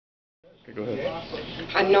Go ahead.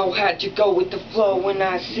 I know how to go with the flow when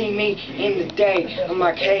I see me in the day. I'm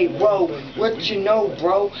like, hey, bro, what you know,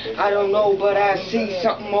 bro? I don't know, but I see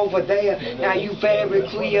something over there. Now you very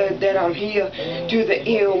clear that I'm here. To the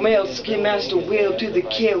ill, male skin master will to the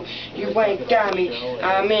kill. You ain't got me.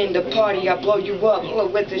 I'm in the party. I blow you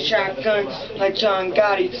up with the shotgun like John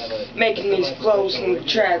Gotti. Making these flows and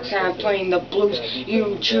tracks. I'm playing the blues.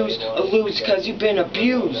 You choose or lose cause you've been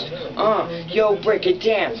abused. Yo, break it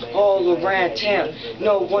down all around town.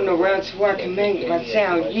 No one around so I can make my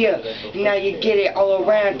sound, yeah. Now you get it all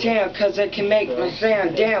around town cause I can make my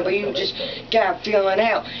sound down, but you just got feeling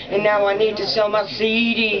out. And now I need to sell my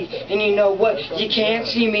CD. And you know what? You can't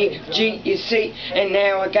see me, G, you see. And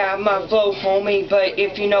now I got my flow, homie. But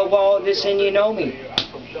if you know all this, then you know me.